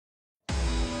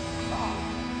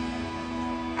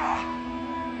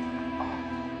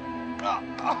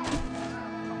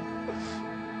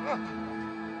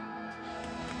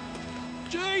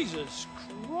Jesus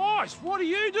Christ, what are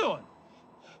you doing?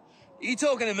 You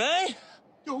talking to me?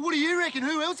 Oh, what do you reckon?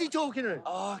 Who else he talking to?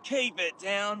 Oh, keep it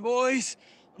down, boys.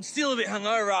 I'm still a bit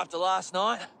hungover after last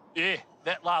night. Yeah,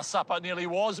 that Last Supper nearly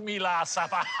was me Last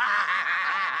Supper.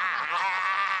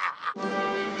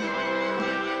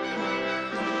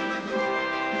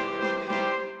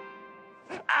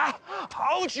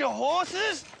 Hold your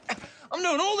horses. I'm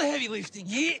doing all the heavy lifting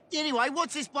here. Anyway,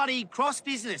 what's this bloody cross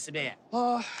business about?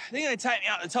 Oh, they're going to take me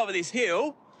up the top of this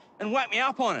hill and whack me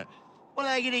up on it. What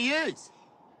are they going to use?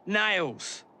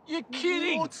 Nails. You're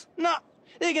kidding. What? No,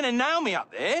 they're going to nail me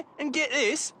up there, and get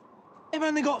this, they've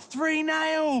only got 3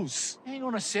 nails. Hang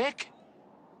on a sec.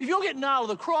 If you're getting nailed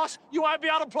to the cross, you won't be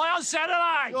able to play on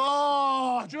Saturday.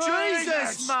 Oh, Jesus.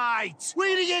 Jesus, mate!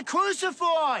 We're going to get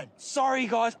crucified! Sorry,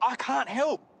 guys, I can't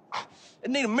help. I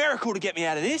need a miracle to get me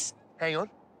out of this. Hang on.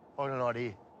 I got an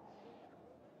idea.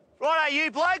 Righto, you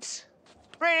blokes.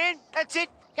 Bring it in. That's it.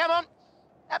 Come on.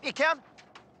 Up you come.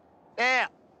 Now,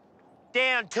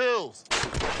 down tools.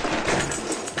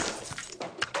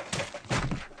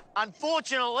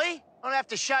 Unfortunately, I'll have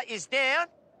to shut yous down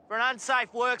for an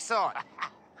unsafe work site.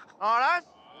 Righto?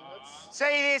 See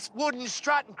this wooden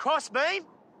strut and crossbeam?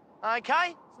 OK?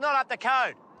 It's not up to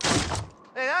code.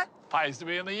 You know? Pays to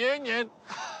be in the union.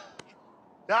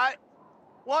 So,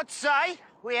 what say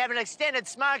we have an extended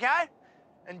smoko?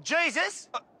 And Jesus,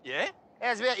 Yeah?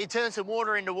 how's about you turn some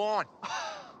water into wine?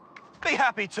 Be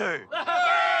happy to.